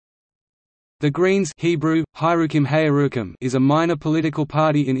The Greens Hebrew, Hirukim Hayarukim, is a minor political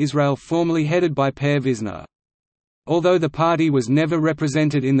party in Israel formerly headed by Per Visner. Although the party was never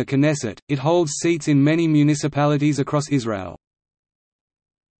represented in the Knesset, it holds seats in many municipalities across Israel.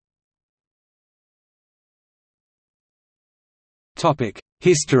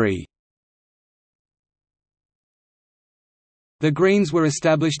 History. The Greens were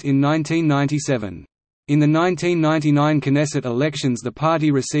established in 1997. In the 1999 Knesset elections the party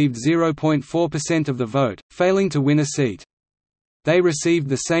received 0.4% of the vote, failing to win a seat. They received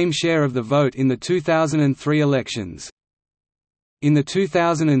the same share of the vote in the 2003 elections. In the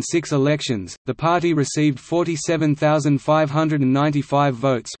 2006 elections, the party received 47,595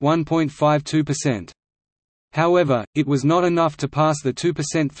 votes, 1.52%. However, it was not enough to pass the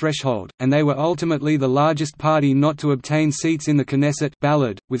 2% threshold, and they were ultimately the largest party not to obtain seats in the Knesset.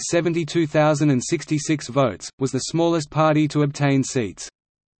 Balad, with 72,066 votes, was the smallest party to obtain seats.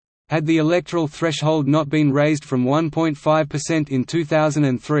 Had the electoral threshold not been raised from 1.5% in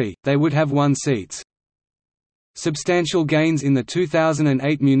 2003, they would have won seats. Substantial gains in the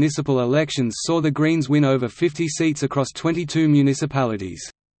 2008 municipal elections saw the Greens win over 50 seats across 22 municipalities.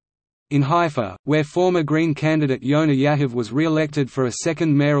 In Haifa, where former Green candidate Yonah Yahiv was re-elected for a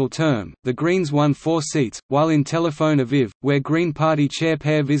second mayoral term, the Greens won 4 seats, while in Tel Aviv, where Green Party chair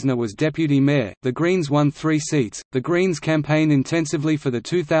Per Visner was deputy mayor, the Greens won 3 seats. The Greens campaigned intensively for the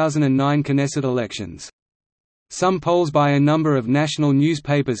 2009 Knesset elections. Some polls by a number of national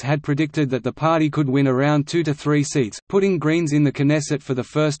newspapers had predicted that the party could win around 2 to 3 seats, putting Greens in the Knesset for the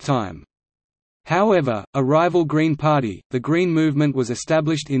first time. However, a rival Green Party, the Green Movement, was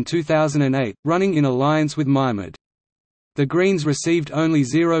established in 2008, running in alliance with Maimad. The Greens received only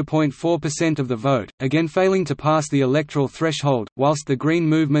 0.4% of the vote, again failing to pass the electoral threshold, whilst the Green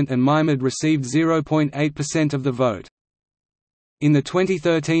Movement and Maimad received 0.8% of the vote. In the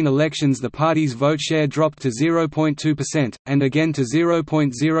 2013 elections the party's vote share dropped to 0.2%, and again to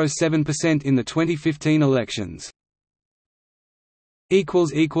 0.07% in the 2015 elections.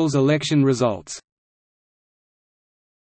 Election results.